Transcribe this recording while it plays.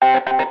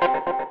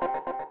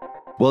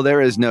Well,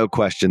 there is no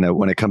question that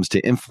when it comes to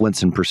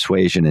influence and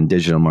persuasion in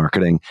digital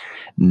marketing,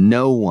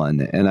 no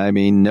one, and I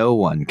mean no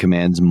one,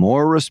 commands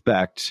more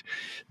respect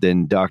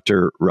than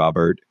Dr.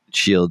 Robert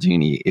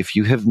Cialdini. If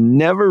you have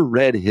never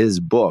read his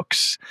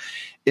books,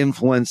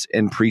 Influence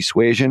and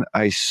Persuasion,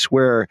 I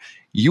swear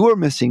you are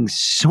missing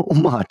so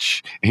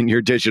much in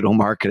your digital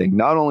marketing,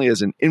 not only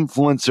as an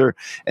influencer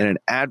and an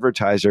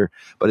advertiser,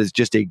 but as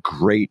just a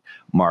great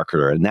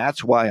marketer. And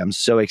that's why I'm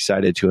so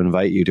excited to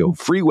invite you to a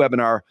free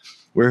webinar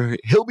where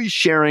he'll be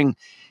sharing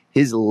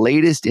his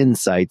latest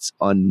insights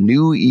on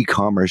new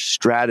e-commerce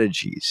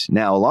strategies.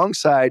 Now,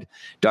 alongside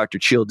Dr.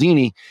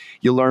 Cialdini,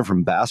 you'll learn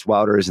from Bass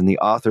Wouters and the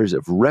authors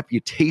of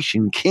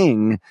Reputation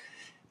King,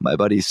 my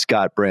buddies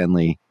Scott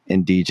Branley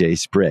and DJ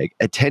Sprigg.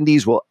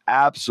 Attendees will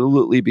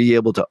absolutely be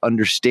able to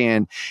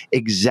understand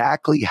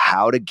exactly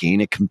how to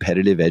gain a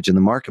competitive edge in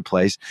the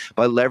marketplace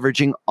by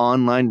leveraging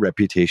online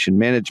reputation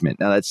management.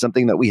 Now, that's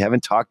something that we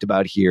haven't talked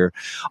about here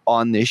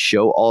on this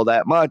show all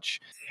that much.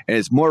 And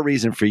it's more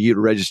reason for you to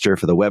register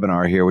for the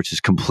webinar here, which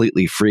is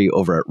completely free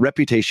over at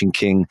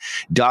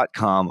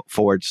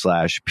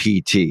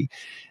reputationking.com/PT.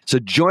 So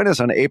join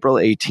us on April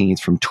 18th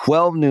from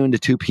 12 noon to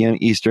 2 p.m.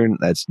 Eastern.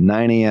 That's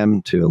 9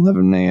 a.m. to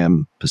 11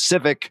 a.m.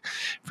 Pacific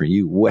for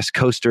you West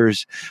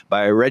Coasters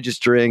by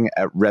registering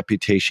at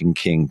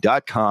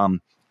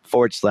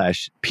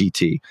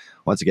reputationking.com/PT.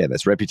 Once again,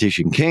 that's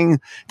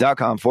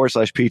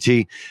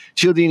reputationking.com/PT.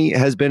 Cialdini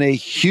has been a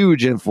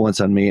huge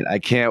influence on me, and I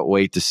can't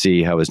wait to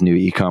see how his new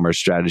e-commerce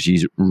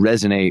strategies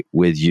resonate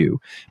with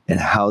you and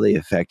how they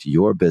affect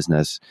your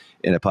business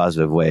in a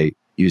positive way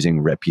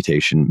using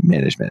reputation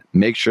management.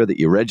 Make sure that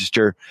you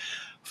register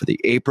for the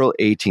April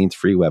 18th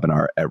free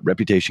webinar at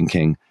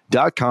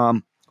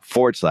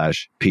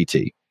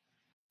reputationking.com/PT.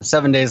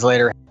 7 days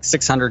later,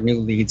 600 new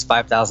leads,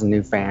 5,000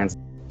 new fans.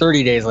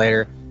 30 days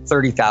later,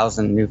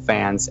 30,000 new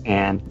fans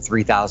and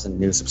 3,000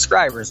 new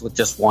subscribers with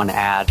just one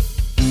ad.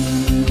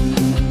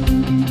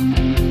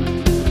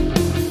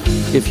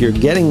 If you're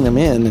getting them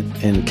in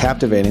and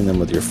captivating them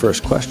with your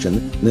first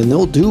question, then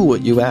they'll do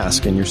what you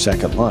ask in your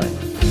second line.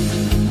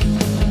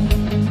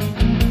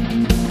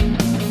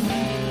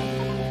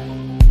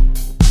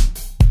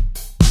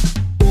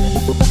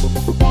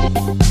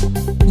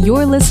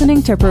 You're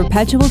listening to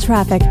Perpetual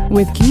Traffic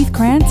with Keith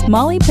Krantz,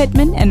 Molly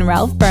Pittman, and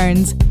Ralph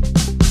Burns.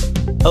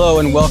 Hello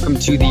and welcome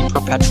to the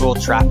Perpetual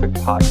Traffic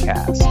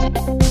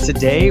Podcast.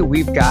 Today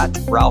we've got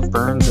Ralph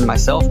Burns and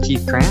myself,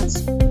 Keith Krantz.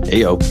 Hey,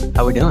 yo.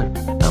 How we doing?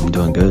 I'm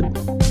doing good.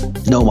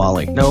 No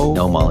Molly.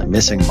 No Molly.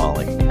 Missing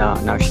Molly.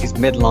 No, she's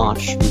mid-launch.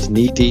 She's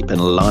knee-deep in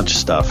launch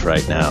stuff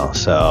right now,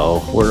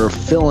 so we're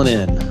filling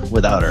in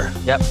without her.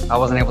 Yep, I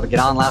wasn't able to get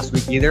on last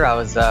week either. I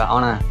was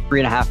on a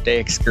 3.5-day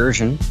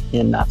excursion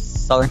in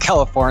Southern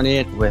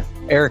California with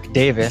Eric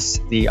Davis,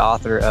 the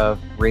author of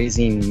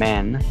Raising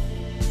Men,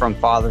 From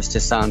Fathers to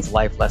Sons,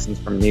 Life Lessons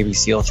from Navy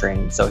SEAL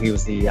Training. So he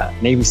was the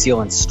Navy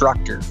SEAL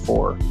instructor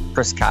for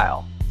Chris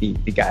Kyle, the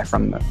guy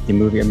from the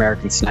movie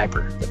American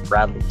Sniper that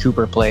Bradley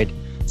Cooper played.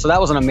 So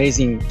that was an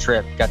amazing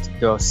trip. Got to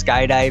go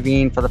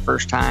skydiving for the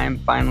first time,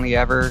 finally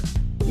ever,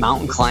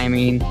 mountain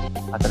climbing.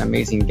 Had an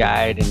amazing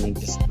guide, and then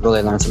just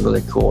really learned some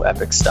really cool,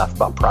 epic stuff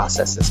about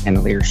processes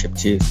and leadership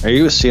too. Are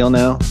you a SEAL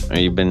now? Are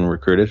you been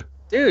recruited?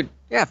 Dude,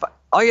 yeah.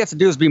 All you have to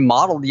do is be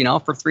modeled,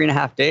 for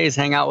 3.5 days,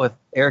 hang out with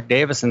Eric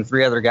Davis and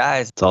 3 other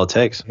guys. That's all it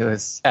takes. It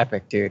was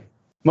epic, dude.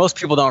 Most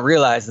people don't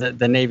realize that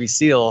the Navy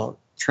SEAL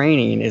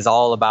training is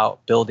all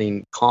about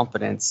building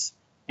confidence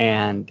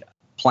and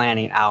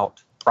planning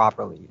out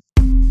properly.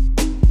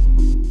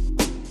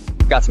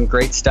 Got some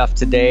great stuff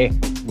today.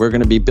 We're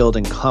going to be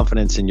building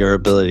confidence in your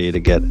ability to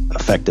get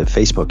effective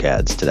Facebook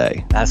ads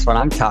today. That's what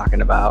I'm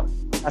talking about.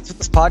 That's what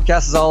this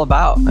podcast is all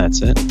about.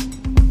 That's it.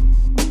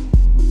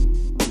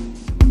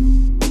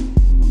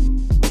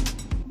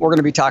 We're going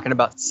to be talking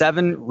about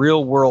 7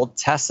 real-world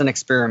tests and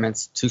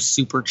experiments to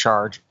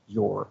supercharge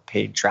your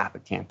paid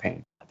traffic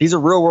campaign. These are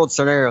real-world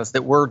scenarios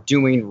that we're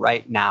doing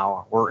right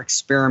now. We're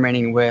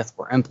experimenting with,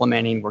 we're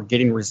implementing, we're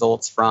getting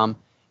results from,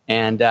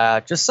 and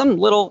just some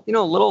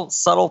little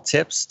subtle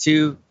tips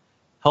to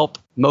help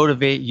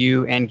motivate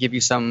you and give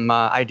you some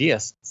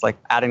ideas. It's like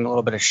adding a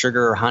little bit of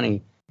sugar or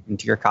honey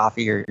into your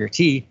coffee or your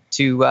tea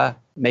to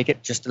make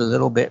it just a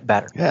little bit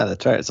better. Yeah,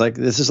 that's right.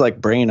 This is like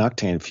brain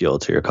octane fuel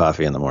to your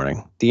coffee in the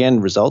morning. The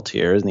end result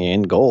here and the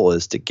end goal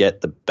is to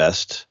get the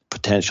best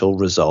potential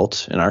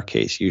result, in our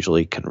case,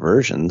 usually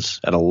conversions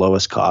at a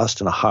lowest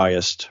cost and a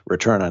highest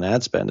return on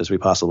ad spend as we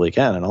possibly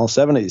can. And all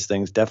 7 of these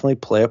things definitely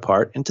play a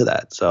part into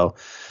that. So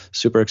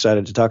super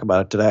excited to talk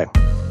about it today.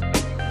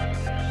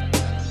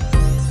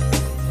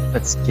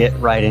 Let's get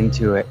right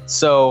into it.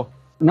 So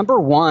number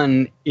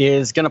 1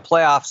 is going to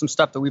play off some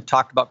stuff that we've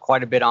talked about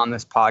quite a bit on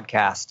this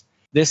podcast.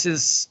 This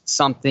is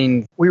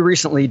something we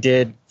recently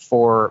did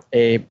for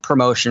a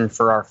promotion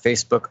for our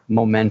Facebook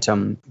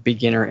Momentum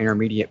Beginner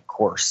Intermediate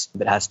course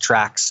that has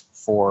tracks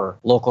for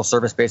local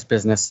service-based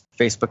business,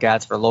 Facebook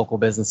ads for local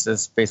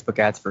businesses, Facebook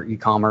ads for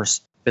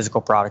e-commerce,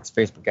 physical products,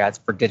 Facebook ads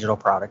for digital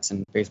products,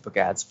 and Facebook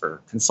ads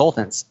for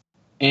consultants.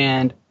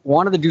 and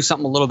wanted to do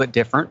something a little bit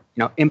different,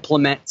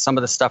 implement some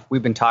of the stuff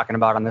we've been talking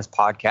about on this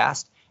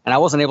podcast. And I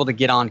wasn't able to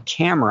get on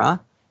camera,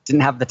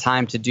 didn't have the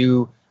time to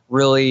do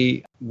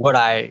really what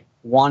I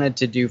wanted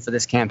to do for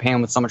this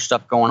campaign with so much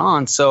stuff going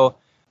on. So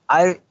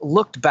I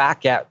looked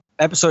back at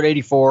episode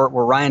 84,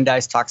 where Ryan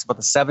Deiss talks about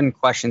the 7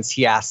 questions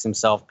he asks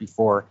himself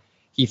before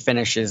he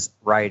finishes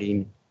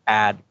writing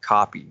ad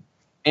copy.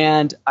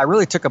 And I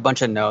really took a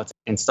bunch of notes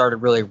and started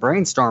really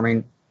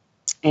brainstorming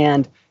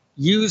and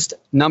used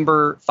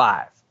number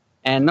 5.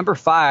 And number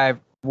 5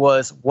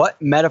 was,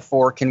 what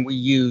metaphor can we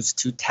use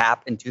to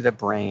tap into the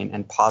brain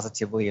and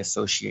positively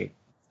associate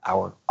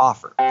our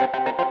offer?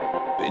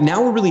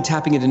 Now we're really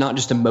tapping into not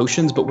just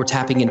emotions, but we're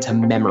tapping into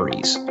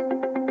memories.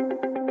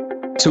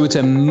 So it's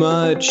a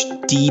much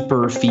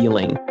deeper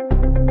feeling.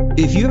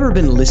 If you've ever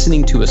been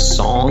listening to a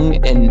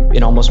song and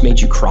it almost made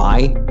you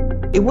cry,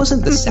 it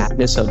wasn't the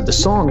sadness of the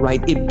song,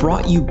 right? It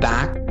brought you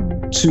back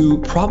to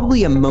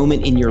probably a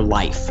moment in your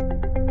life.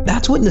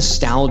 That's what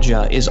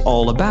nostalgia is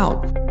all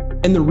about.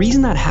 And the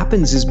reason that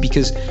happens is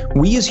because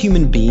we as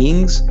human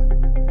beings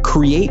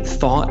create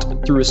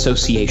thought through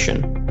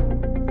association.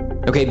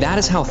 Okay, that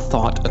is how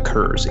thought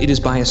occurs. It is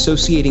by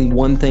associating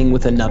one thing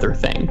with another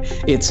thing.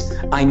 It's,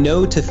 I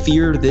know to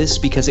fear this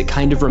because it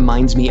kind of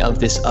reminds me of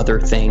this other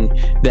thing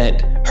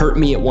that hurt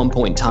me at one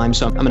point in time,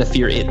 so I'm going to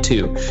fear it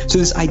too. So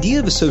this idea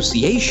of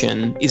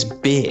association is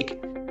big.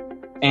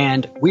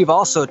 And we've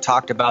also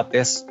talked about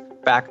this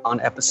back on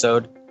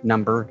episode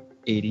number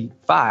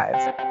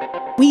 85.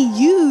 We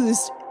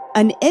used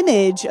an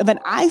image of an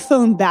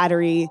iPhone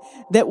battery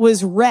that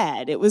was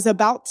red. It was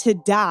about to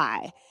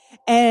die.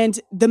 And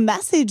the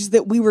message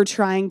that we were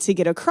trying to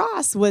get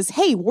across was,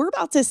 hey, we're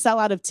about to sell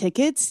out of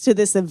tickets to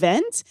this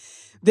event.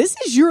 This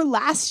is your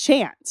last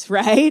chance,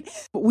 right?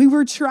 We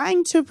were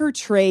trying to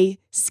portray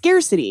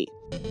scarcity.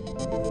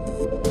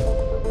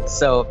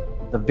 So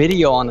the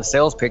video on the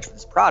sales page for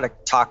this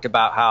product talked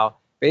about how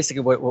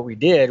basically what we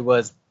did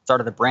was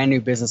started a brand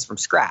new business from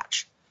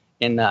scratch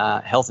in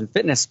the health and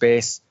fitness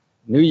space,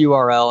 new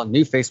URL,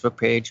 new Facebook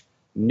page,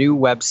 new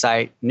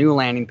website, new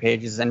landing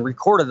pages, and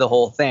recorded the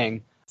whole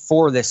thing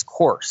for this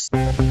course.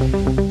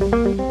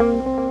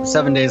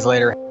 7 days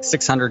later,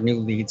 600 new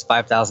leads,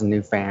 5,000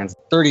 new fans.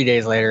 30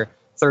 days later,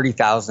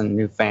 30,000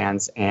 new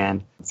fans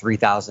and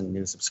 3,000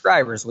 new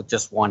subscribers with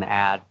just one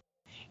ad.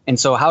 And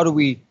so how do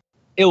we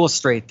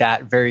illustrate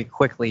that very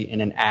quickly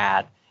in an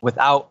ad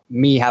without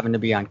me having to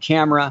be on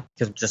camera,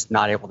 because I'm just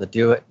not able to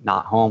do it,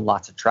 not home,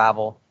 lots of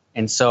travel.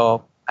 And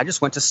so I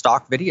just went to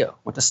stock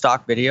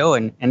video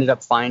and ended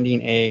up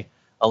finding a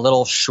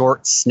little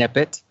short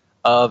snippet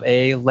of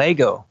a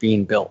Lego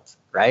being built,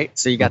 right?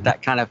 So you got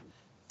that kind of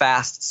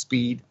fast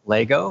speed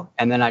Lego,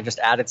 and then I just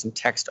added some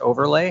text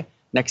overlay.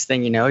 Next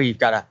thing you know, you've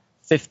got a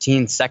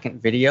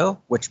 15-second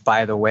video, which,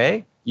 by the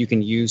way, you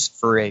can use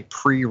for a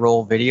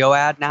pre-roll video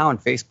ad now on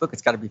Facebook.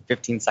 It's got to be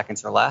 15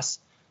 seconds or less.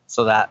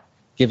 So that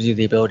gives you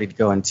the ability to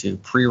go into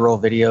pre-roll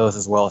videos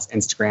as well as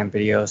Instagram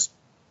videos.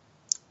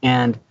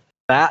 And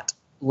that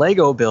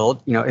Lego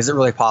build, is it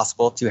really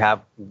possible to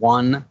have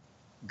one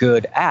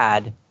good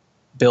ad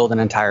build an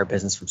entire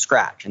business from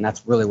scratch? And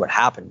that's really what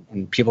happened.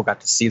 And people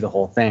got to see the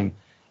whole thing,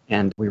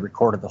 and we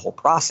recorded the whole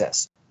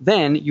process.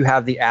 Then you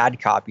have the ad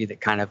copy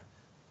that kind of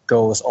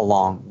goes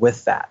along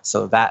with that.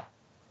 So that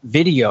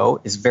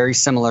video is very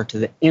similar to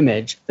the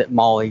image that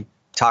Molly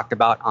talked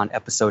about on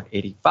episode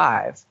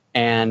 85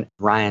 and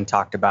Ryan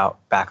talked about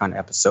back on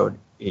episode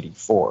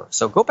 84.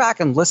 So go back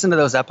and listen to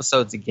those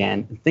episodes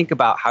again and think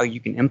about how you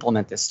can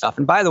implement this stuff.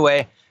 And by the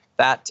way,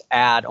 that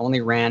ad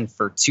only ran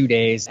for 2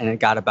 days and it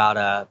got about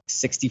a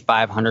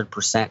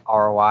 6,500%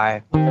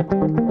 ROI.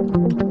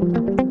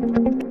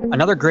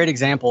 Another great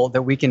example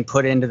that we can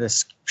put into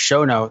the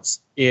show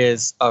notes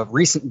is a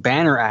recent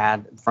banner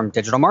ad from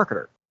Digital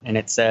Marketer. And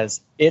it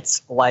says,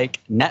 it's like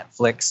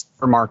Netflix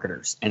for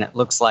marketers. And it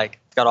looks like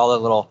it's got all the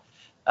little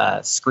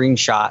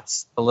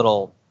screenshots, the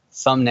little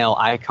thumbnail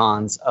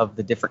icons of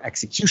the different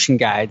execution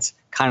guides,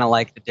 kind of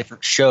like the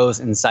different shows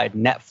inside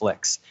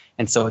Netflix.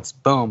 And so it's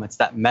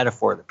that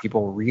metaphor that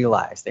people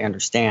realize, they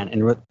understand.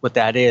 And what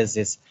that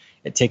is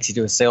it takes you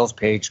to a sales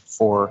page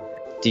for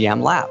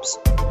DM Labs.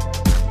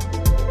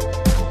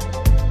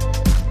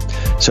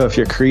 So if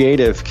your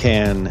creative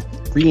can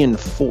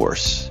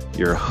reinforce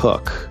your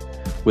hook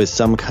with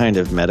some kind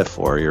of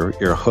metaphor,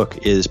 your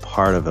hook is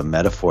part of a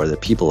metaphor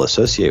that people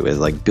associate with,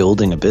 like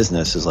building a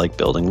business is like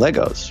building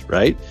Legos,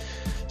 right?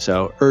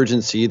 So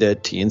urgency,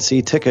 that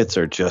TNC tickets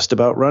are just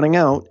about running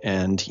out,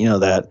 and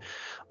that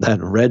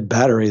red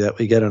battery that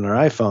we get on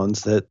our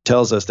iPhones that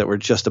tells us that we're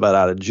just about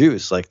out of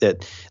juice, like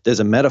that there's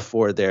a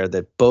metaphor there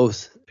that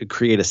both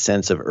create a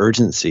sense of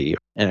urgency.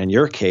 And in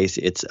your case,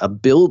 it's a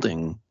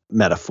building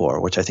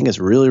metaphor, which I think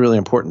is really, really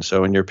important.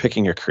 So when you're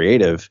picking your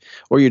creative,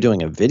 or you're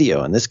doing a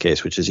video in this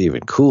case, which is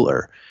even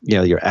cooler,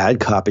 your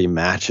ad copy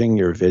matching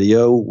your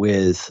video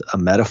with a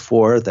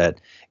metaphor that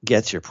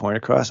gets your point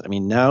across, I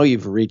mean, now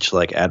you've reached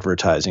like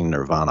advertising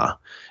nirvana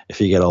if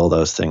you get all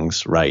those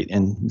things right.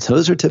 And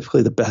those are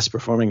typically the best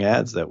performing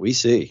ads that we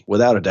see,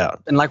 without a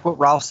doubt. And like what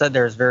Ralph said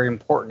there is very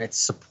important. It's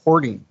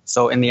supporting.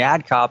 So in the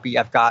ad copy,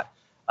 I've got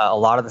a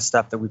lot of the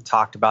stuff that we've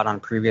talked about on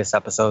previous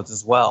episodes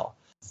as well.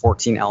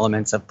 14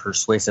 elements of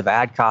persuasive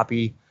ad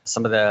copy.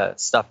 Some of the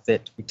stuff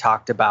that we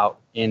talked about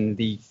in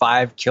the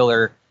 5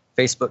 killer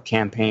Facebook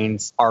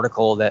campaigns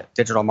article that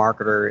Digital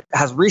Marketer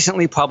has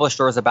recently published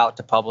or is about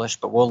to publish,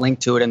 but we'll link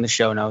to it in the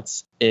show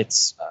notes.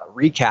 It's a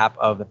recap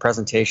of the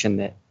presentation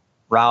that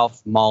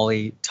Ralph,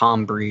 Molly,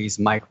 Tom Breeze,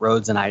 Mike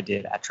Rhodes, and I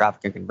did at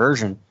Traffic and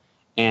Conversion.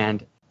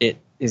 And it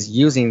is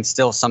using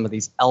still some of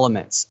these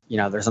elements. You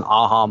know, there's an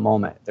aha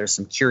moment. There's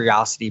some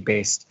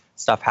curiosity-based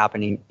stuff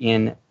happening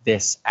in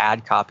this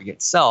ad copy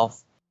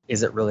itself.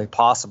 Is it really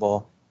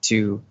possible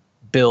to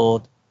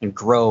build and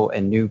grow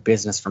a new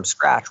business from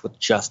scratch with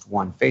just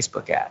one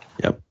Facebook ad?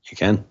 Yep, you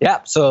can.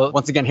 Yeah. So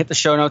once again, hit the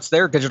show notes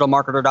there,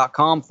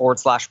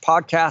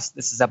 digitalmarketer.com/podcast.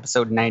 This is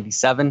episode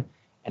 97.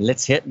 And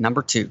let's hit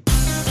number 2.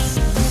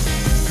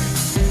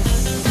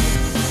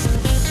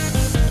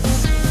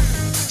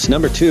 So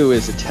number 2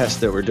 is a test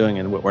that we're doing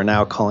in what we're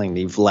now calling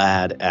the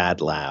Vlad Ad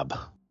Lab.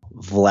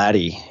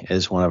 Vladdy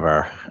is one of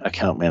our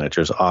account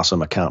managers,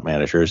 awesome account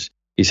managers.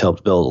 He's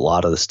helped build a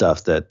lot of the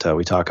stuff that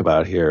we talk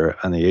about here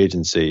on the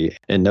agency.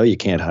 And no, you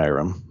can't hire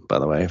him, by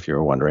the way, if you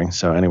were wondering.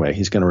 So anyway,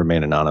 he's going to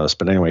remain anonymous.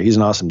 But anyway, he's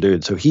an awesome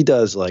dude. So he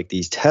does like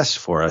these tests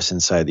for us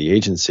inside the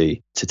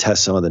agency to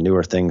test some of the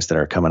newer things that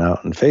are coming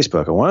out on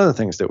Facebook. And one of the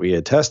things that we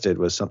had tested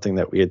was something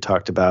that we had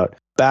talked about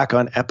back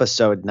on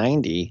episode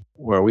 90,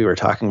 where we were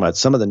talking about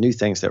some of the new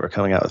things that were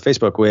coming out with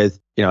Facebook with,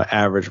 you know,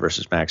 average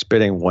versus max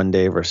bidding, 1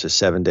 day versus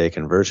 7 day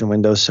conversion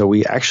windows. So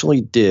we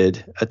actually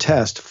did a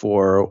test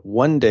for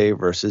 1 day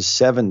versus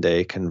 7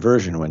 day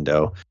conversion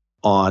window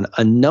on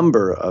a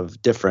number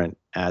of different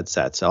ad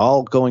sets,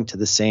 all going to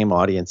the same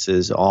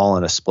audiences, all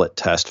in a split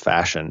test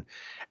fashion.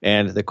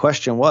 And the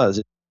question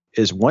was,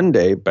 is 1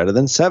 day better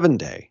than 7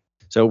 day?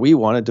 So we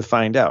wanted to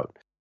find out.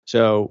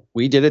 So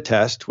we did a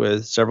test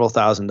with several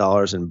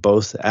 $1,000s in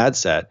both ad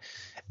set,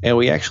 and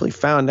we actually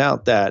found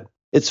out that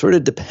it sort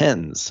of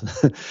depends.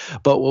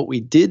 But what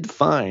we did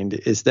find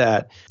is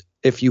that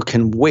if you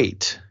can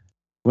wait,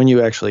 when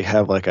you actually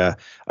have like a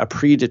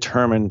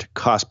predetermined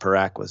cost per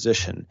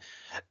acquisition,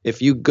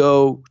 if you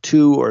go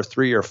 2 or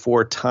 3 or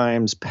 4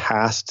 times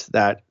past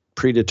that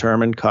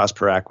predetermined cost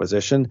per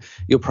acquisition,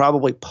 you'll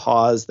probably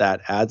pause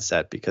that ad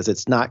set because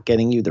it's not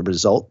getting you the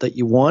result that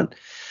you want.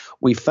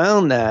 We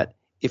found that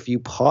if you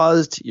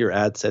paused your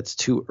ad sets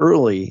too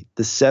early,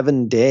 the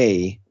 7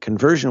 day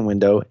conversion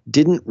window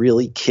didn't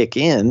really kick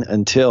in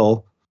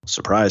until,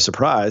 surprise,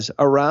 surprise,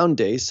 around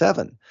day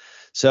 7.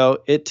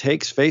 So it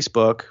takes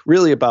Facebook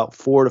really about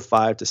 4 to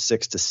 5 to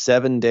 6 to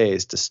 7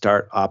 days to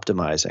start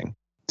optimizing.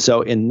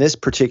 So in this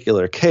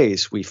particular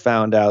case, we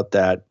found out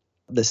that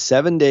the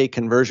 7 day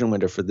conversion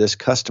window for this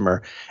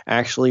customer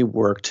actually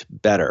worked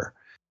better.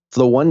 For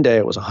the 1 day,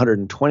 it was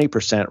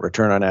 120%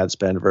 return on ad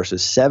spend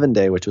versus 7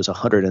 day, which was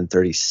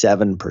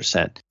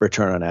 137%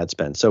 return on ad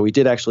spend. So we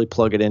did actually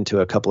plug it into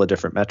a couple of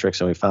different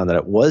metrics, and we found that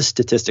it was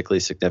statistically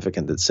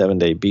significant that 7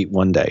 day beat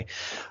 1 day.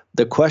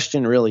 The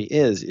question really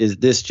is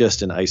this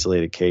just an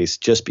isolated case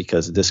just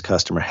because this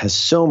customer has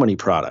so many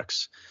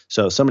products?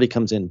 So somebody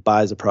comes in,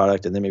 buys a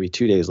product, and then maybe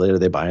 2 days later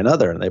they buy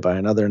another, and they buy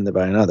another, and they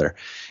buy another.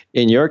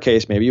 In your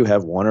case, maybe you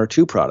have 1 or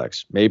 2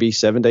 products. Maybe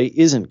 7 day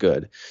isn't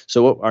good.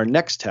 So our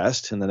next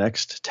test and the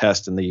next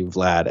test in the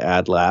Vlad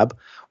Ad Lab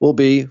will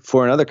be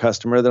for another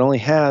customer that only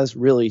has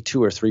really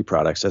 2 or 3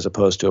 products as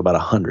opposed to about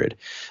 100.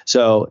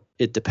 So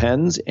it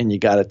depends, and you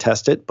got to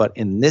test it. But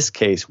in this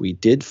case, we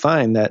did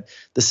find that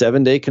the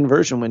 7 day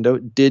conversion window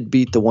did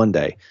beat the 1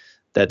 day.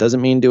 That doesn't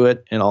mean do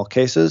it in all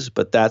cases,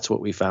 but that's what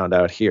we found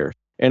out here.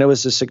 And it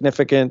was a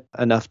significant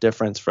enough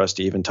difference for us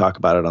to even talk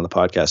about it on the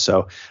podcast.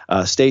 So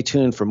stay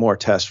tuned for more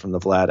tests from the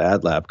Vlad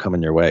Ad Lab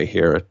coming your way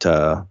here at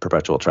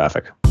Perpetual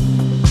Traffic.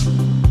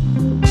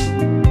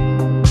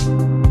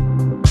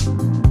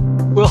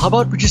 Well, how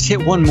about we just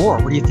hit one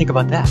more? What do you think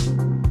about that?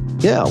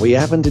 Yeah, we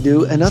happen to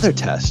do another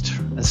test.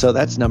 So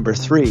that's number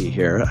 3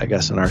 here, I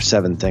guess, in our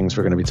 7 things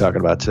we're going to be talking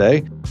about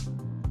today.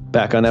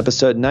 Back on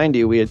episode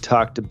 90, we had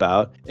talked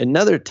about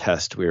another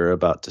test we were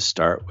about to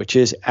start, which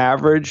is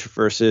average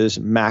versus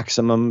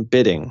maximum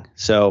bidding.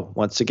 So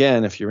once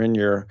again, if you're in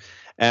your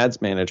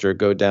ads manager,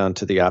 go down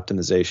to the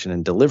optimization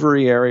and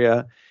delivery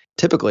area.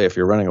 Typically, if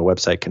you're running a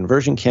website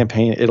conversion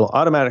campaign, it'll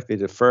automatically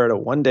defer to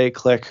 1 day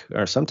click,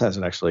 or sometimes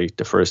it actually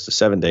defers to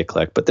 7 day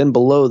click. But then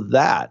below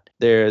that,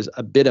 there's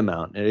a bid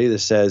amount. It either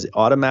says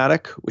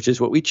automatic, which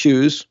is what we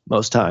choose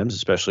most times,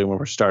 especially when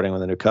we're starting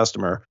with a new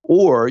customer,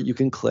 or you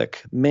can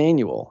click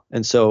manual.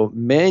 And so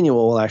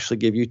manual will actually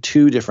give you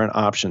 2 different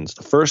options.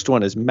 The first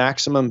one is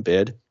maximum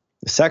bid.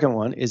 The second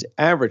one is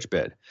average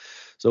bid.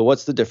 So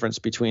what's the difference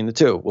between the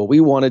two? Well, we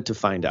wanted to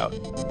find out.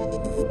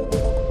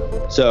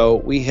 So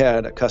we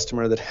had a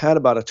customer that had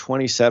about a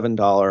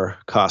 $27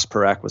 cost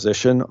per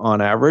acquisition on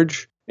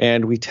average,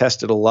 and we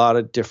tested a lot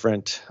of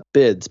different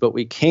bids, but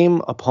we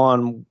came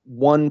upon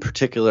one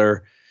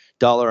particular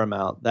dollar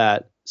amount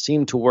that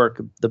seemed to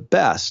work the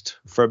best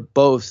for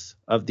both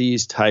of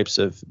these types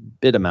of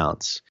bid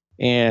amounts.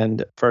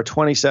 And for a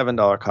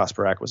 $27 cost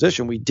per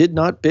acquisition, we did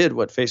not bid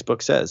what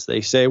Facebook says.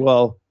 They say,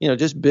 well,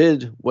 just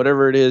bid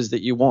whatever it is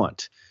that you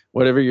want,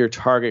 whatever your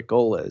target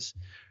goal is.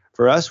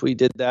 For us, we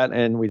did that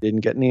and we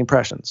didn't get any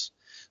impressions.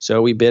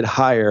 So we bid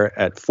higher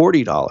at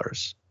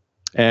 $40.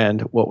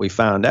 And what we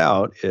found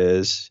out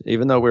is,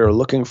 even though we were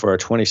looking for a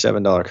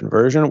 $27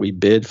 conversion, we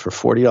bid for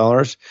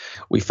 $40.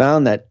 We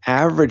found that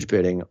average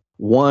bidding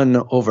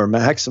won over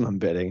maximum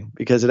bidding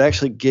because it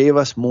actually gave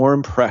us more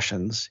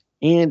impressions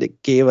and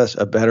it gave us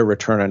a better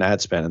return on ad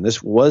spend. And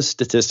this was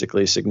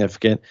statistically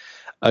significant.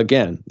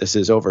 Again, this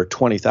is over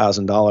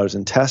 $20,000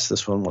 in tests.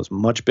 This one was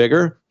much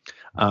bigger.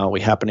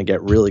 We happen to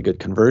get really good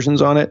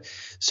conversions on it.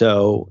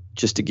 So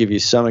just to give you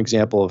some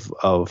example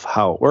of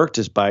how it worked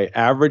is by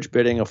average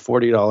bidding of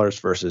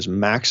 $40 versus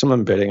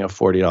maximum bidding of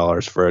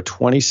 $40 for a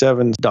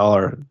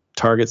 $27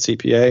 target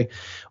CPA,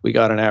 we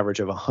got an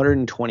average of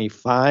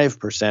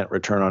 125%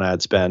 return on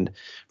ad spend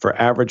for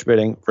average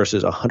bidding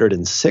versus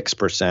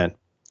 106%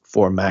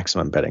 for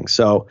maximum bidding.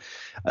 So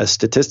a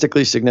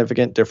statistically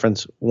significant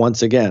difference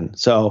once again.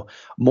 So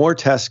more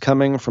tests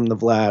coming from the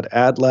Vlad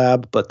Ad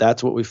Lab, but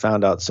that's what we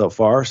found out so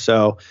far.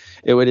 So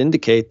it would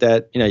indicate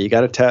that, you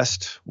got to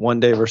test 1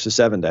 day versus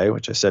 7 day,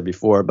 which I said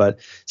before, but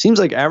it seems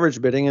like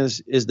average bidding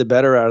is the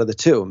better out of the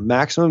two.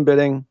 Maximum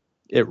bidding,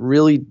 it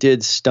really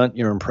did stunt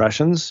your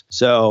impressions.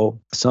 So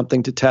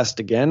something to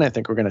test again. I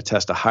think we're going to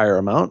test a higher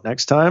amount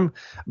next time.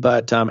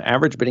 But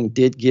average bidding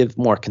did give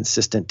more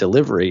consistent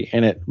delivery,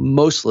 and it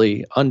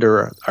mostly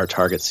under our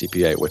target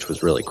CPA, which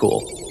was really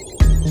cool.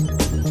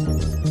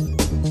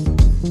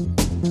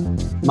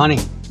 Money.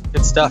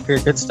 Good stuff here.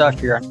 Good stuff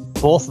here.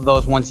 Both of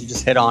those ones you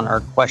just hit on are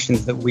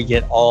questions that we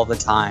get all the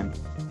time.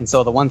 And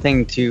so the one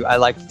thing I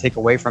like to take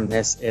away from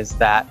this is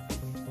that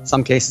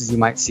some cases you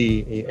might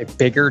see a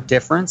bigger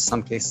difference,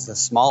 some cases a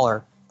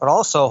smaller, but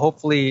also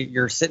hopefully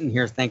you're sitting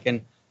here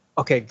thinking,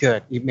 okay,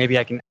 good. Maybe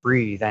I can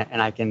breathe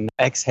and I can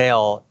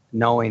exhale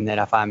knowing that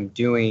if I'm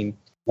doing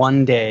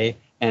 1 day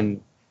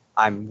and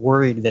I'm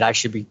worried that I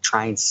should be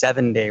trying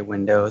 7 day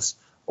windows,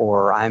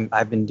 or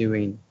I've been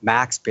doing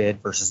max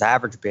bid versus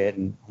average bid,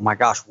 and oh my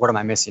gosh, what am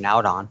I missing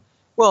out on?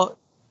 Well,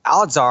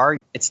 odds are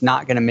it's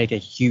not going to make a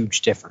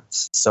huge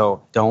difference.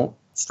 So don't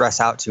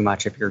stress out too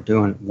much if you're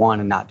doing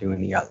one and not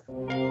doing the other.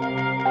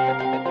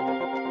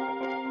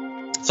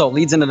 So it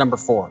leads into number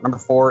 4. Number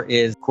 4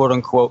 is quote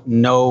unquote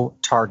no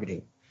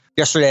targeting.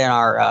 Yesterday in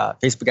our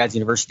Facebook Ads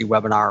University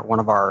webinar, one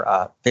of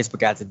our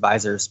Facebook Ads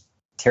advisors,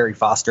 Terry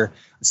Foster,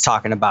 was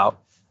talking about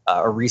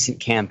a recent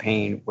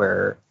campaign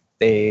where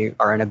they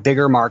are in a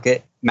bigger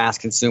market, mass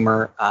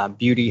consumer,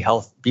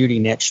 beauty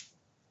niche,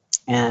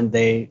 and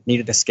they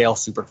needed to scale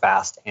super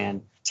fast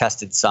and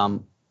tested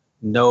some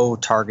no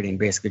targeting,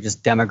 basically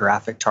just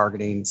demographic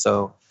targeting.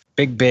 So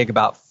big,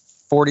 about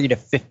 40 to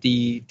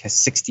 50 to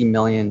 60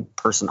 million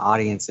person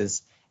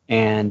audiences.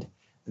 And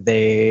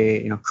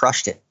they,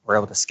 crushed it. We're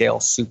able to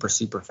scale super,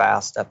 super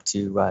fast up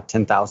to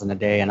 10,000 a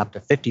day and up to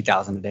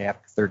 50,000 a day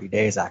after 30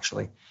 days,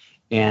 actually.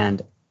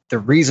 And the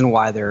reason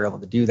why they were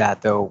able to do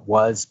that, though,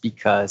 was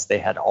because they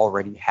had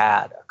already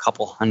had a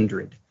couple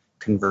hundred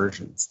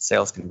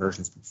sales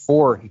conversions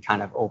before he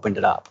kind of opened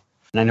it up.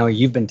 And I know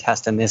you've been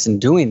testing this and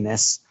doing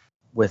this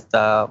with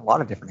a lot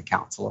of different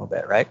accounts a little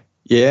bit, right?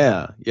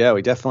 Yeah,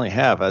 we definitely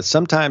have.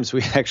 Sometimes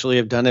we actually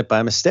have done it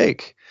by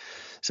mistake.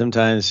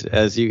 Sometimes,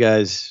 as you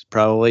guys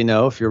probably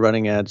know, if you're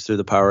running ads through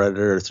the Power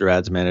Editor or through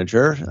Ads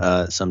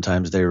Manager,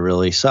 sometimes they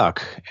really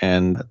suck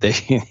and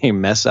they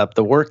mess up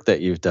the work that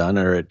you've done,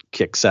 or it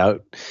kicks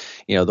out,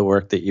 the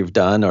work that you've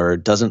done, or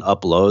it doesn't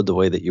upload the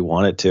way that you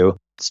want it to.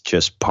 It's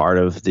just part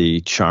of the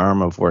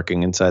charm of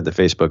working inside the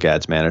Facebook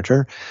Ads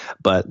Manager.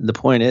 But the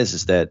point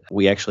is that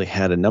we actually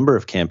had a number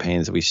of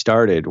campaigns that we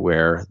started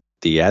where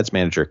the Ads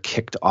Manager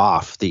kicked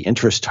off the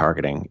interest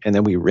targeting, and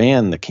then we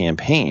ran the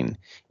campaign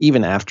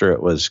even after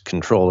it was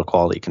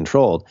quality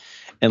controlled.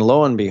 And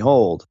lo and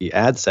behold, the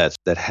ad sets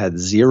that had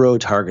zero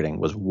targeting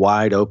was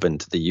wide open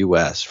to the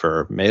US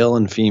for male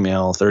and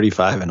female,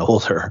 35 and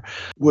older,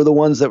 were the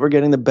ones that were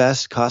getting the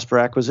best cost per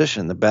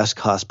acquisition, the best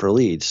cost per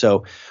lead.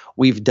 So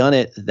we've done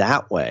it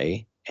that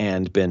way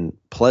and been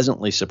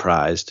pleasantly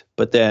surprised.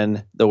 But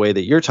then the way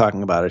that you're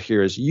talking about it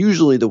here is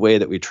usually the way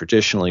that we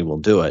traditionally will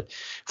do it.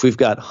 If we've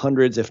got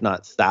hundreds, if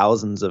not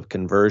thousands of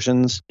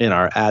conversions in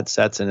our ad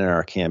sets and in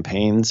our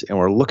campaigns, and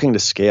we're looking to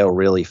scale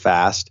really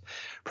fast,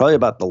 probably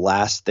about the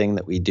last thing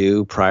that we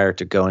do prior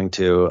to going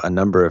to a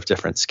number of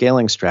different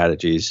scaling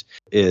strategies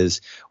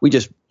is we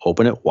just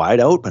open it wide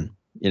open,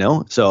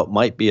 So it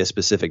might be a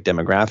specific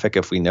demographic.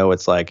 If we know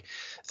it's like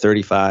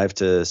 35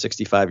 to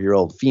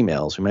 65-year-old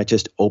females, we might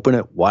just open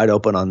it wide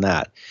open on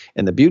that.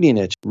 And the beauty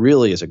niche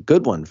really is a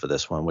good one for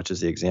this one, which is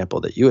the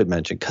example that you had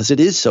mentioned, because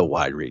it is so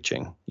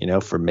wide-reaching,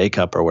 for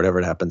makeup or whatever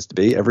it happens to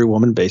be. Every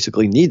woman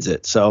basically needs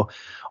it. So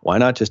why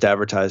not just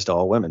advertise to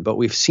all women? But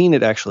we've seen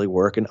it actually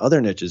work in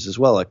other niches as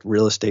well, like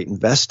real estate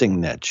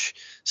investing niche,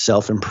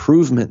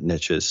 self-improvement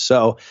niches.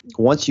 So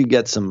once you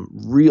get some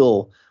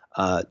real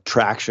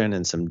traction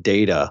and some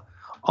data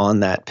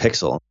on that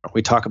pixel.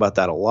 We talk about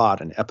that a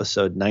lot in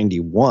episode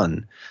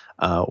 91,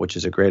 which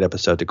is a great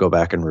episode to go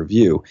back and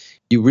review.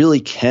 You really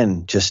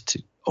can just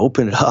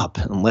open it up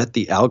and let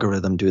the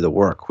algorithm do the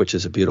work, which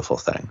is a beautiful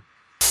thing.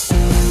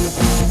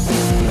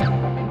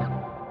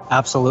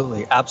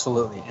 Absolutely.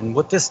 Absolutely. And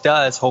what this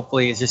does,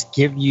 hopefully, is just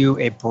give you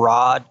a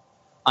broad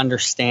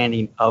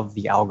understanding of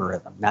the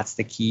algorithm. That's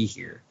the key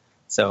here.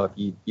 So if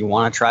you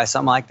want to try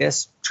something like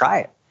this,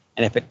 try it.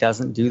 And if it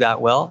doesn't do that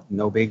well,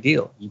 no big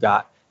deal. You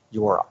got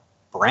your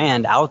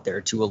brand out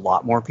there to a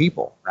lot more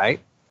people,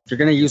 right? If you're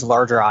going to use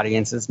larger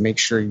audiences, make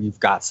sure you've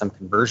got some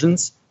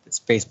conversions that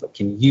Facebook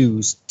can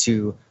use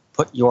to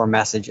put your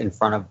message in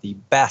front of the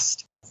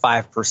best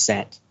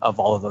 5% of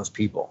all of those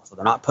people. So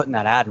they're not putting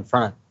that ad in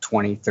front of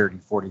 20, 30,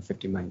 40,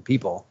 50 million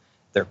people.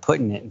 They're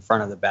putting it in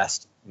front of the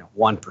best 1%,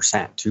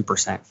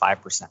 2%,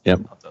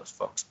 5% of those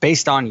folks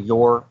based on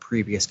your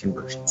previous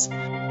conversions.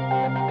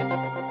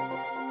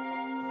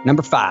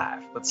 Number 5.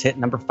 Let's hit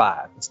number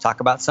 5. Let's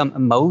talk about some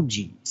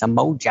emojis.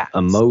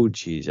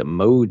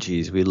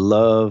 Emojis. We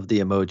love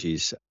the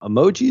emojis.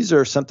 Emojis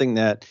are something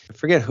that, I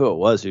forget who it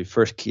was who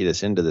first keyed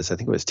us into this. I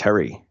think it was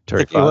Terry.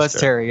 It was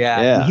Terry,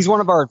 yeah. And he's one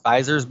of our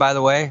advisors, by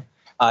the way,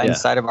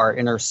 inside of our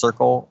Inner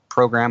Circle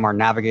program, our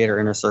Navigator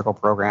Inner Circle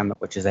program,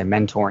 which is a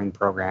mentoring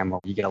program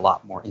where you get a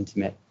lot more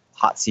intimate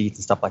hot seats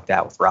and stuff like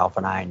that with Ralph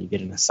and I, and you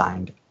get an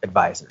assigned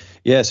advisor.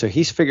 Yeah, so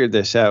he's figured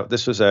this out.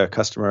 This was a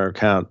customer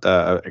account,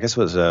 I guess it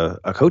was a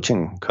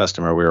coaching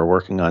customer we were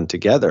working on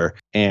together.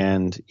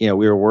 And, we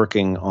were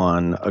working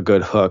on a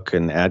good hook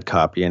and ad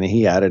copy, and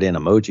he added in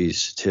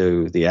emojis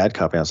to the ad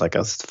copy. I was like,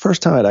 that's the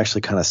first time I'd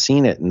actually kind of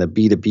seen it in the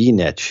B2B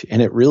niche,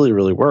 and it really,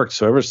 really worked.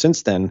 So ever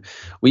since then,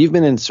 we've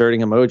been inserting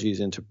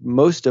emojis into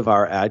most of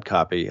our ad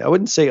copy. I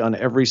wouldn't say on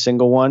every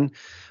single one,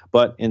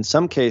 but in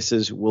some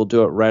cases, we'll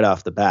do it right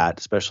off the bat,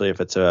 especially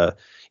if it's a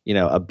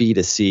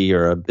B2C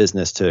or a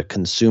business to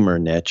consumer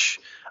niche,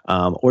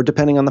 or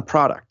depending on the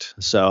product.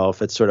 So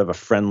if it's sort of a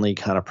friendly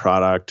kind of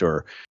product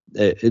or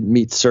it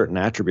meets certain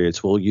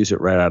attributes, we'll use it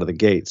right out of the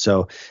gate.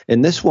 So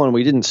in this one,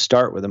 we didn't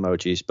start with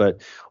emojis,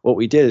 but what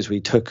we did is we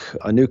took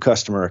a new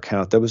customer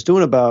account that was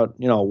doing about, a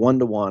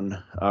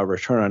 1-to-1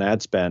 return on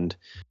ad spend,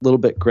 a little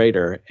bit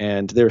greater,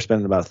 and they were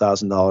spending about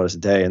 $1,000 a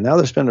day. And now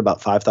they're spending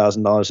about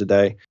 $5,000 a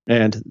day.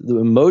 And the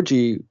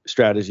emoji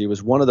strategy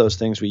was one of those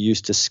things we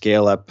used to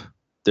scale up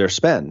their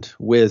spend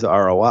with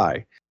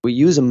ROI. We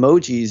use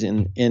emojis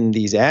in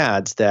these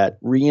ads that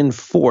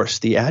reinforce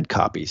the ad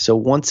copy. So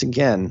once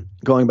again,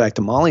 going back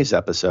to Molly's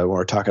episode, when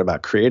we're talking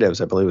about creatives,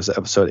 I believe it was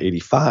episode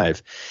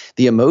 85,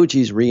 the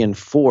emojis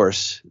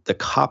reinforce the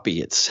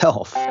copy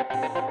itself.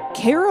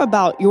 Care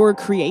about your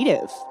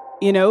creative.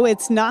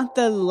 It's not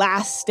the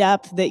last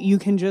step that you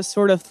can just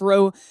sort of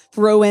throw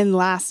in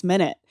last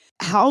minute.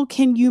 How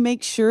can you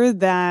make sure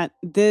that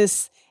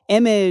this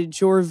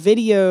image or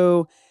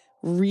video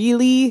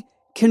really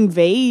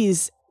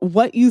conveys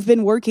what you've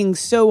been working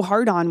so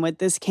hard on with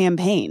this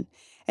campaign?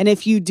 And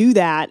if you do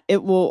that,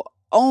 it will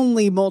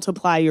only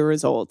multiply your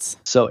results.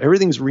 So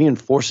everything's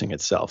reinforcing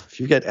itself.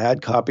 If you get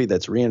ad copy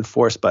that's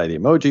reinforced by the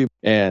emoji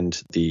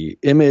and the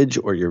image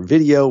or your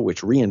video,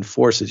 which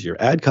reinforces your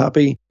ad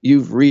copy,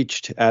 you've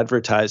reached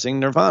advertising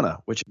nirvana,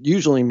 which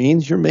usually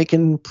means you're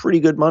making pretty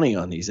good money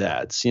on these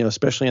ads,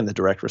 especially in the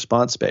direct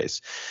response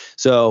space.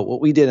 So what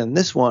we did in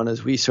this one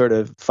is we sort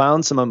of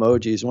found some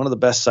emojis. One of the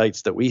best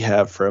sites that we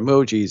have for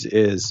emojis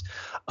is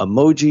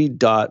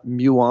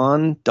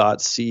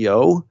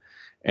emoji.muon.co.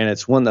 And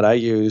it's one that I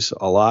use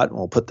a lot, and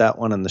we'll put that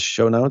one in the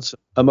show notes.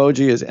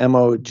 Emoji is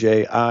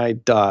moji.muan.co.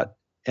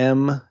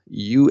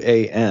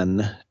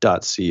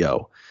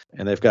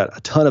 And they've got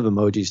a ton of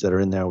emojis that are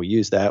in there. We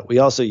use that. We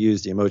also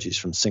use the emojis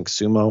from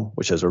SyncSumo,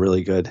 which is a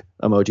really good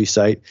emoji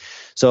site.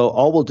 So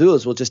all we'll do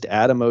is we'll just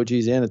add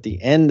emojis in at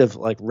the end of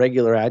like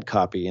regular ad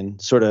copy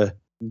and sort of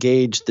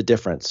gauge the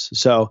difference.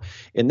 So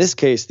in this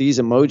case, these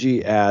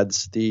emoji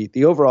ads,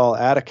 the overall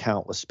ad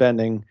account was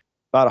spending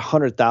about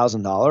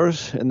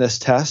 $100,000 in this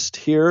test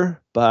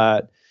here,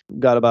 but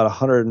got about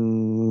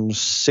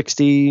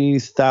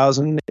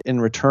 $160,000 in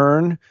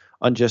return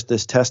on just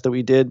this test that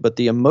we did. But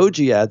the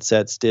emoji ad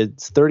sets did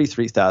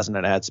 $33,000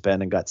 in ad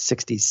spend and got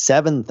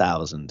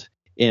 $67,000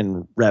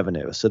 in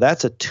revenue. So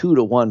that's a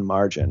 2-to-1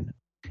 margin.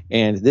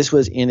 And this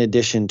was in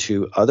addition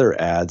to other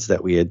ads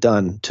that we had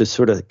done to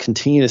sort of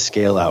continue to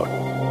scale out.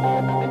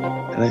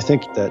 And I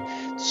think that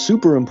it's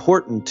super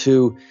important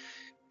to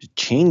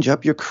change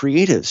up your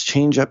creatives,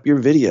 change up your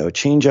video,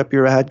 change up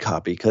your ad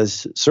copy,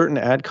 because certain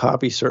ad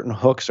copy, certain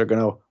hooks are going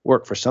to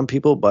work for some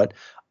people, but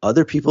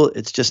other people,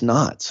 it's just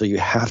not. So you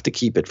have to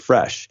keep it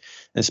fresh.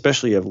 And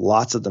especially you have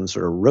lots of them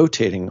sort of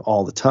rotating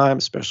all the time,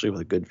 especially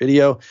with a good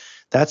video.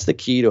 That's the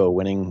key to a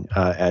winning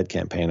ad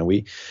campaign. And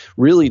we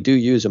really do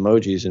use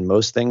emojis in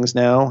most things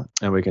now.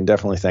 And we can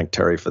definitely thank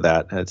Terry for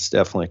that. And it's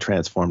definitely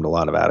transformed a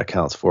lot of ad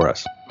accounts for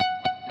us.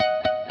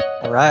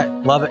 All right.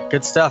 Love it.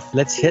 Good stuff.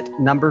 Let's hit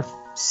number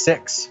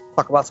 6.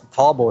 Talk about some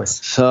tall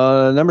boys.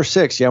 So number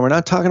 6, we're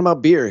not talking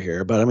about beer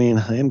here, but I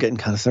am getting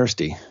kind of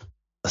thirsty.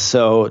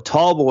 So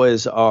tall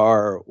boys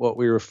are what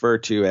we refer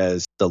to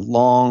as the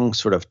long,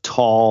 sort of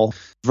tall,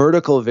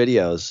 vertical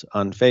videos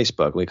on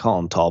Facebook. We call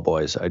them tall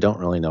boys. I don't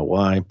really know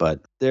why, but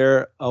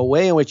they're a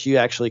way in which you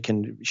actually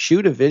can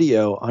shoot a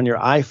video on your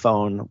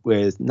iPhone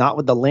with not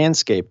with the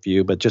landscape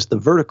view, but just the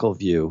vertical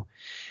view.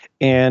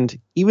 And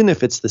even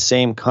if it's the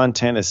same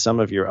content as some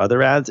of your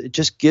other ads, it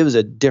just gives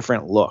a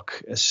different look,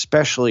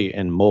 especially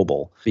in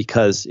mobile,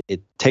 because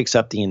it takes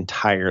up the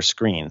entire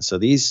screen. So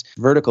these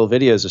vertical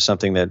videos are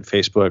something that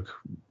Facebook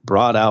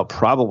brought out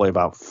probably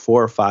about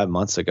 4 or 5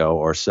 months ago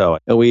or so.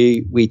 And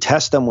we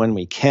test them when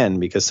we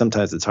can, because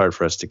sometimes it's hard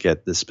for us to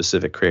get the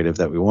specific creative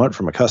that we want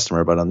from a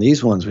customer. But on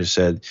these ones, we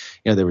said,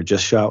 they were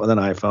just shot with an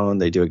iPhone.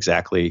 They do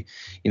exactly,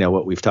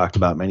 what we've talked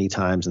about many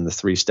times in the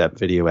 3-step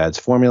video ads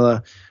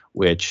formula,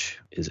 which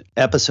is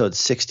episode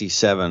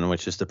 67,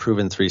 which is the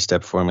proven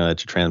 3-step formula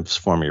to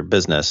transform your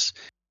business.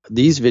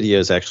 These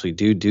videos actually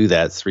do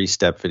that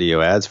 3-step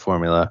video ads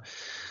formula,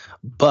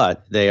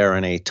 but they are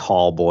in a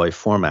tall boy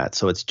format.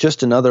 So it's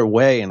just another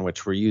way in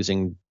which we're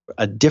using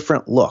a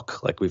different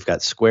look. Like we've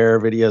got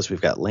square videos,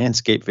 we've got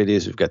landscape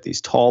videos, we've got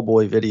these tall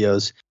boy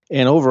videos.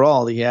 And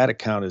overall, the ad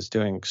account is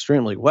doing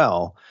extremely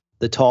well.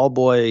 The tall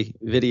boy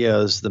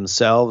videos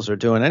themselves are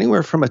doing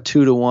anywhere from a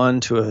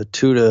 2-to-1 to a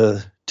 2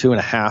 to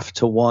 2.5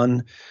 to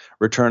 1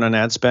 return on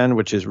ad spend,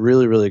 which is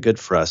really, really good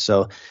for us.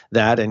 So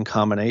that in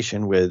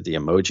combination with the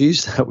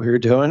emojis that we were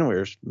doing,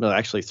 we'll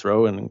actually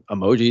throw in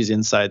emojis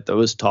inside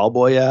those tall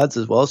boy ads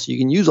as well. So you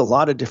can use a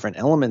lot of different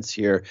elements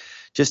here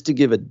just to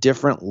give a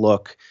different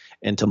look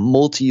and to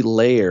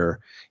multi-layer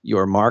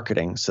your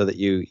marketing so that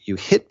you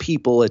hit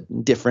people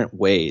in different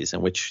ways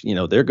in which,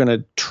 they're going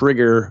to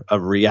trigger a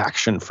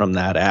reaction from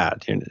that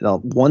ad.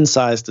 One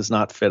size does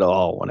not fit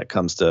all when it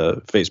comes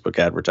to Facebook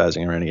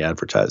advertising or any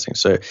advertising.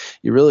 So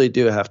you really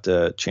do have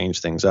to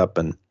change things up,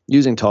 and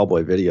using tall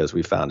boy videos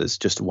we found is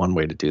just one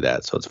way to do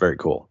that. So it's very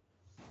cool.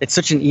 It's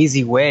such an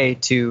easy way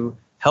to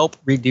help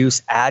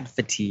reduce ad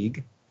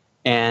fatigue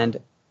and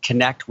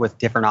connect with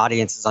different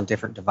audiences on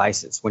different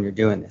devices when you're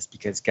doing this,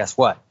 because guess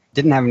what?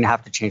 Didn't even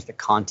have to change the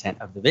content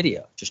of the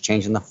video, just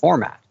changing the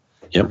format.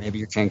 Yep. Or maybe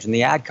you're changing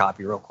the ad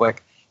copy real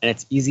quick. And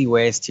it's easy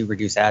ways to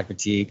reduce ad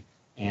fatigue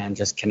and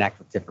just connect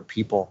with different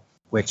people,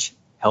 which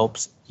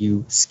helps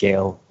you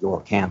scale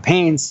your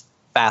campaigns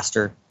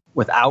faster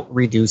without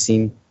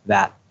reducing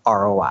that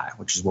ROI,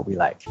 which is what we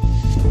like.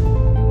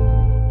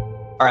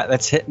 All right,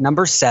 let's hit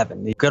number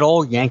 7, the good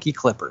old Yankee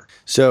Clipper.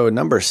 So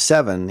number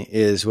 7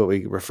 is what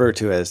we refer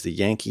to as the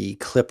Yankee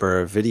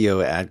Clipper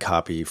video ad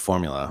copy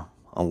formula,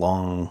 a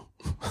long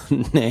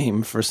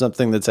name for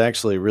something that's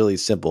actually really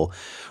simple.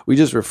 We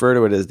just refer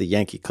to it as the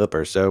Yankee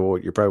Clipper. So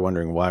you're probably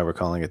wondering why we're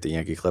calling it the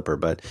Yankee Clipper,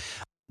 but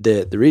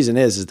the reason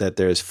is that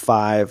there's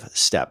 5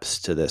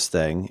 steps to this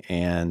thing,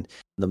 and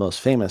the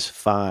most famous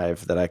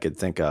 5 that I could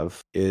think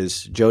of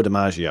is Joe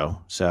DiMaggio.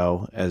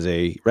 So as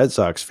a Red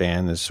Sox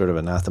fan, it's sort of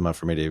anathema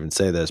for me to even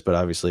say this, but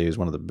obviously he's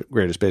one of the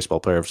greatest baseball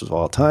players of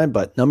all time.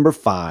 But number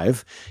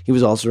 5, he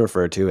was also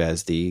referred to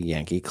as the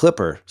Yankee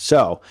Clipper.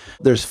 So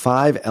there's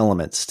 5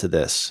 elements to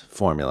this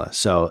formula.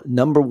 So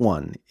number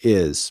 1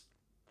 is,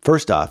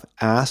 first off,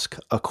 ask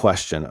a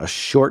question, a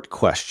short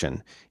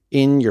question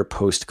in your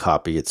post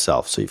copy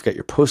itself. So you've got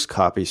your post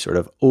copy sort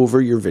of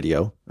over your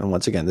video. And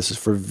once again, this is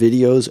for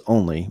videos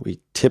only. We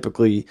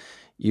typically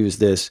use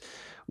this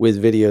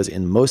with videos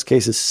in most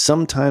cases,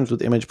 sometimes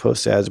with image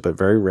post ads, but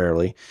very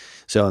rarely.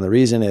 So, and the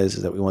reason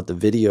is that we want the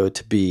video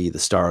to be the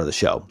star of the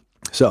show.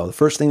 So the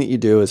first thing that you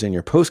do is in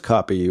your post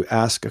copy, you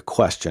ask a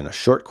question, a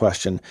short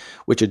question,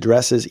 which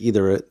addresses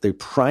either the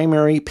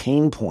primary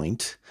pain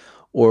point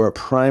or a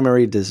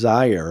primary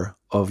desire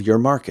of your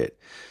market.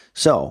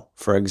 So,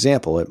 for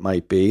example, it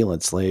might be,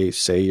 let's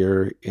say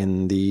you're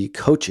in the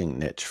coaching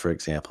niche, for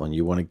example, and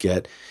you want to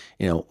get,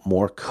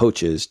 more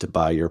coaches to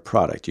buy your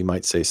product. You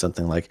might say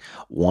something like,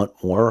 want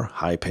more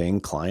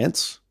high-paying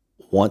clients?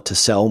 Want to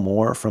sell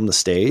more from the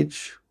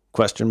stage? ?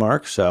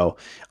 So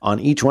on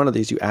each one of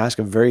these, you ask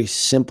a very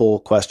simple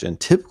question.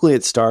 Typically,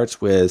 it starts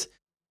with,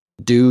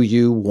 do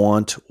you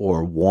want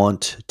or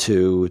want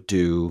to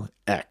do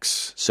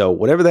X? So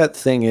whatever that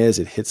thing is,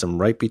 it hits them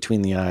right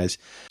between the eyes.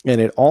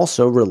 And it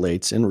also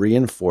relates and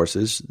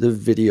reinforces the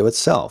video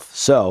itself.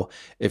 So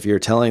if you're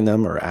telling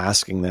them or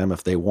asking them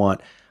if they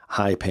want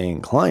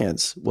high-paying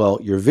clients, well,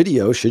 your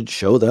video should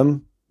show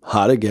them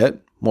how to get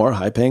more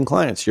high-paying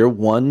clients. Your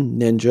one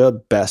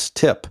ninja best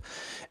tip.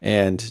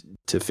 And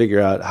to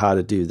figure out how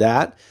to do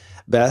that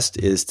best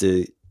is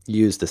to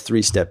use the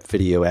 3-step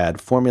video ad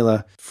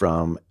formula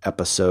from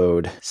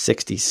episode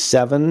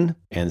 67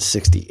 and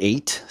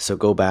 68. So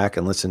go back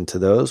and listen to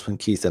those when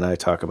Keith and I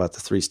talk about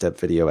the 3-step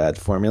video ad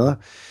formula.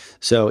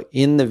 So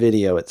in the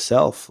video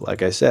itself,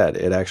 like I said,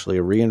 it actually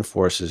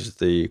reinforces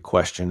the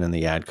question in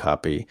the ad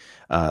copy,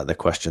 the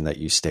question that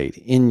you state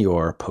in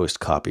your post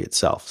copy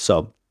itself.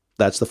 So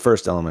that's the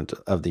first element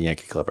of the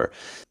Yankee Clipper.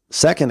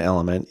 Second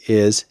element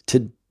is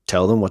to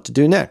tell them what to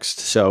do next.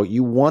 So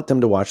you want them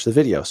to watch the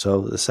video.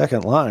 So the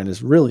second line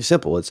is really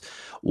simple. It's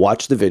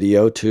watch the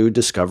video to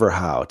discover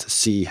how, to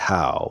see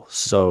how,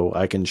 so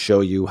I can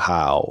show you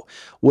how,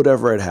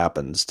 whatever it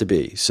happens to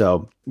be.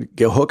 So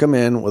hook them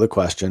in with a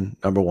question,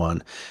 number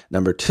one.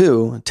 Number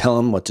two, tell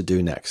them what to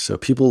do next. So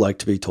people like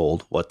to be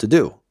told what to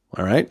do.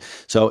 All right.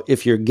 So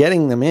if you're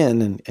getting them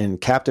in and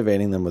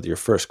captivating them with your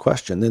first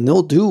question, then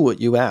they'll do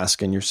what you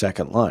ask in your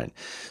second line.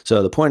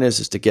 So the point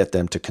is to get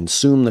them to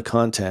consume the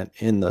content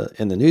in the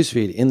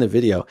newsfeed, in the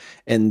video,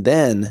 and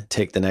then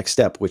take the next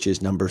step, which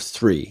is number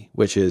 3,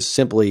 which is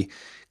simply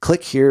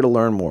click here to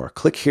learn more.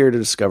 Click here to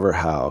discover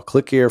how.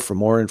 Click here for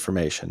more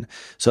information.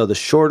 So the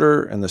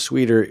shorter and the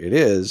sweeter it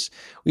is,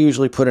 we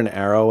usually put an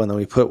arrow and then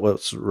we put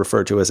what's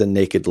referred to as a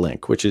naked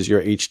link, which is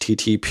your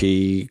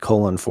http://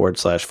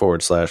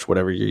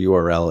 whatever your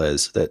URL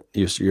is that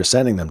you're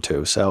sending them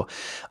to. So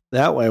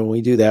that way, when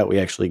we do that, we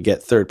actually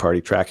get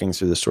third-party tracking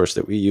through the source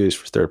that we use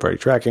for third-party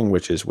tracking,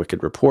 which is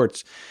Wicked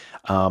Reports.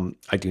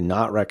 I do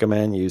not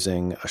recommend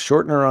using a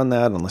shortener on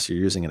that unless you're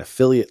using an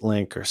affiliate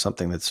link or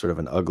something that's sort of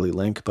an ugly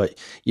link, but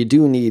you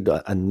do need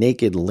a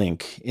naked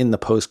link in the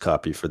post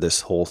copy for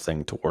this whole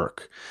thing to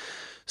work.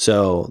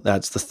 So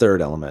that's the third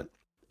element.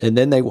 And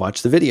then they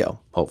watch the video,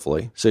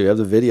 hopefully. So you have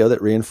the video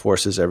that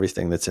reinforces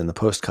everything that's in the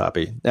post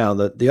copy. Now,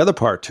 the other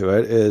part to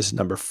it is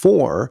number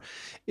 4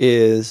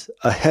 is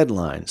a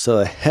headline. So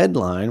a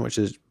headline, which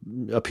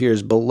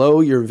appears below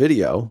your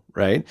video,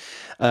 right?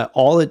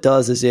 All it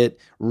does is it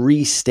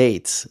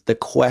restates the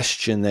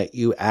question that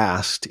you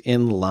asked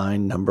in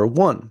line number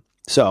 1.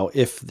 So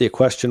if the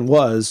question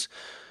was,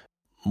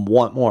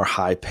 want more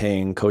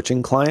high-paying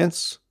coaching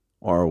clients,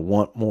 or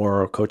want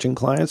more coaching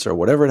clients, or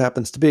whatever it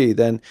happens to be,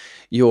 then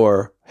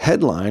your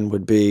headline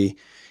would be,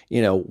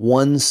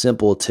 one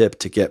simple tip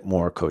to get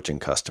more coaching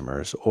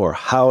customers, or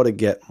how to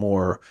get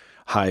more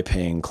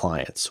high-paying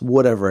clients,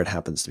 whatever it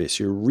happens to be.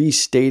 So you're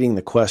restating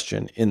the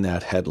question in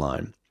that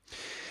headline.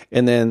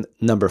 And then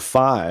number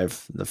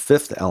 5, the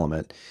 5th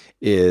element,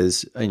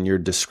 is in your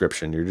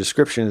description. Your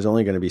description is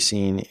only going to be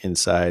seen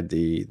inside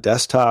the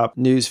desktop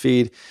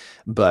newsfeed,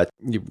 but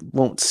you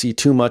won't see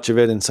too much of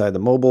it inside the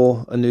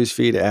mobile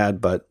newsfeed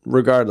ad. But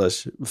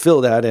regardless,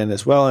 fill that in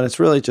as well. And it's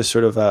really just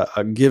sort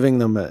of giving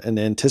them an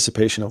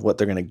anticipation of what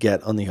they're going to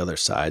get on the other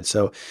side.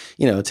 So,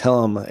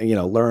 tell them,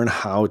 learn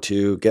how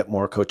to get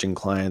more coaching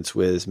clients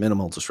with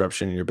minimal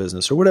disruption in your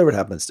business, or whatever it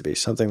happens to be,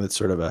 something that's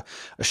sort of a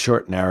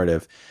short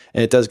narrative.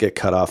 And it does get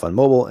cut off on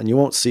mobile, and you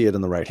won't see it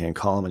in the right-hand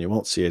column, and you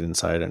won't see it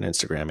inside an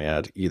Instagram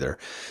ad either.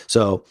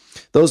 So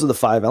those are the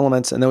 5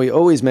 elements. And then we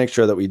always make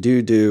sure that we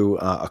do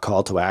a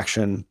call to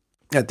action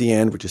at the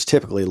end, which is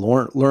typically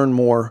learn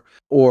more,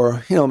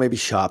 or maybe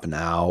shop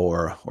now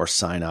or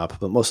sign up.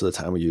 But most of the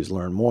time we use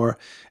learn more,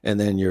 and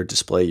then your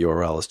display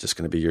URL is just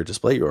going to be your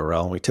display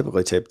URL. And we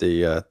typically take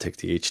the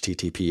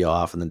HTTP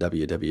off and the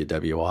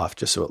www off,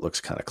 just so it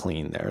looks kind of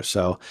clean there.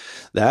 So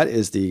that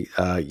is the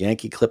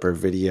Yankee Clipper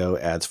video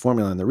ads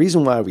formula. And the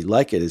reason why we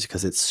like it is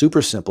because it's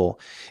super simple.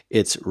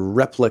 It's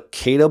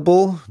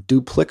replicatable,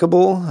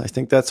 duplicable. I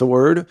think that's a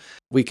word.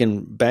 We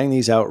can bang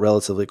these out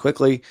relatively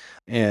quickly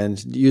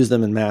and use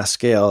them in mass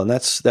scale. And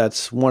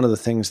that's one of the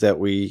things that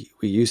we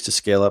use to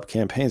scale up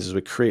campaigns, is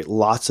we create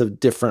lots of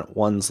different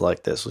ones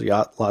like this. We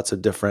got lots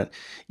of different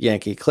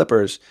Yankee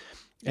Clippers,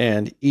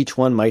 and each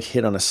one might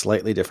hit on a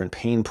slightly different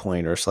pain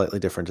point or a slightly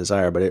different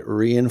desire, but it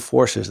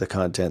reinforces the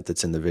content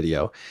that's in the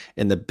video.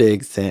 And the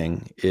big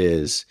thing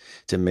is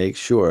to make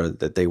sure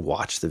that they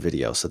watch the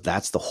video. So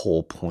that's the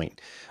whole point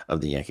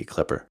of the Yankee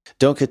Clipper.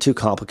 Don't get too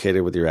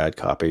complicated with your ad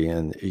copy,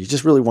 and you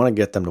just really want to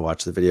get them to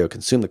watch the video,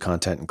 consume the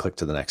content, and click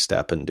to the next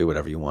step and do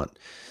whatever you want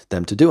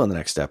them to do on the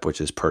next step,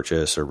 which is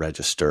purchase or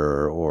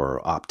register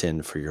or opt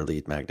in for your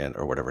lead magnet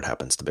or whatever it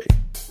happens to be.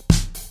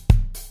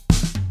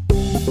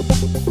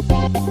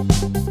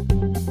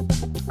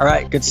 All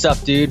right, good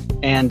stuff, dude.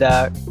 And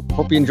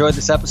hope you enjoyed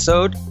this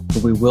episode.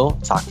 We will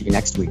talk to you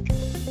next week.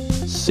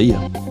 See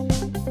ya.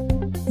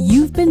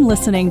 You've been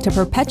listening to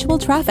Perpetual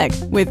Traffic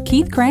with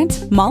Keith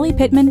Krantz, Molly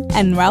Pittman,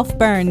 and Ralph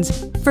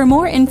Burns. For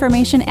more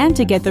information and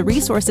to get the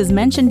resources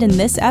mentioned in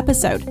this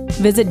episode,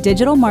 visit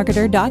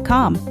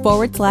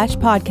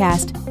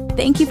digitalmarketer.com/podcast.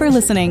 Thank you for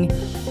listening.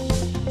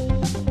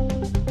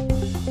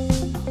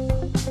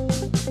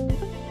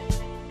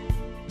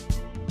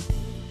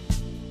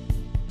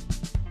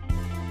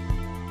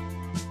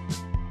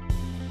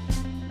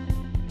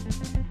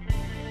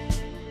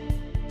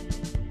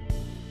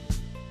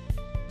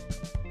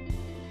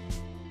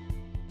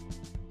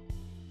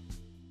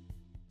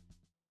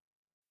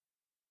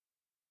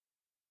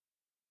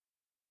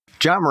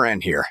 John Moran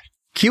here.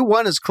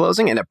 Q1 is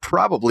closing and it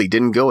probably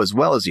didn't go as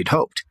well as you'd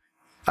hoped.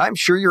 I'm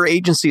sure your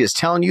agency is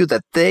telling you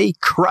that they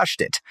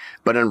crushed it,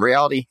 but in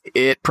reality,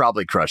 it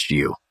probably crushed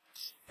you.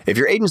 If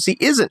your agency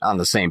isn't on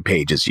the same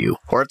page as you,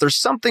 or if there's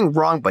something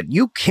wrong but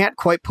you can't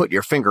quite put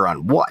your finger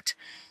on what,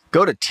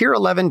 go to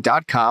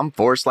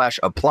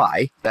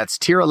tier11.com/apply. That's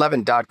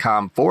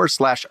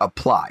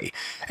tier11.com/apply.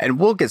 And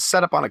we'll get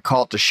set up on a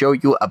call to show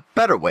you a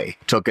better way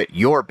to look at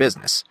your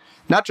business,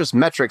 not just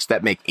metrics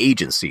that make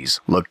agencies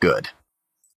look good.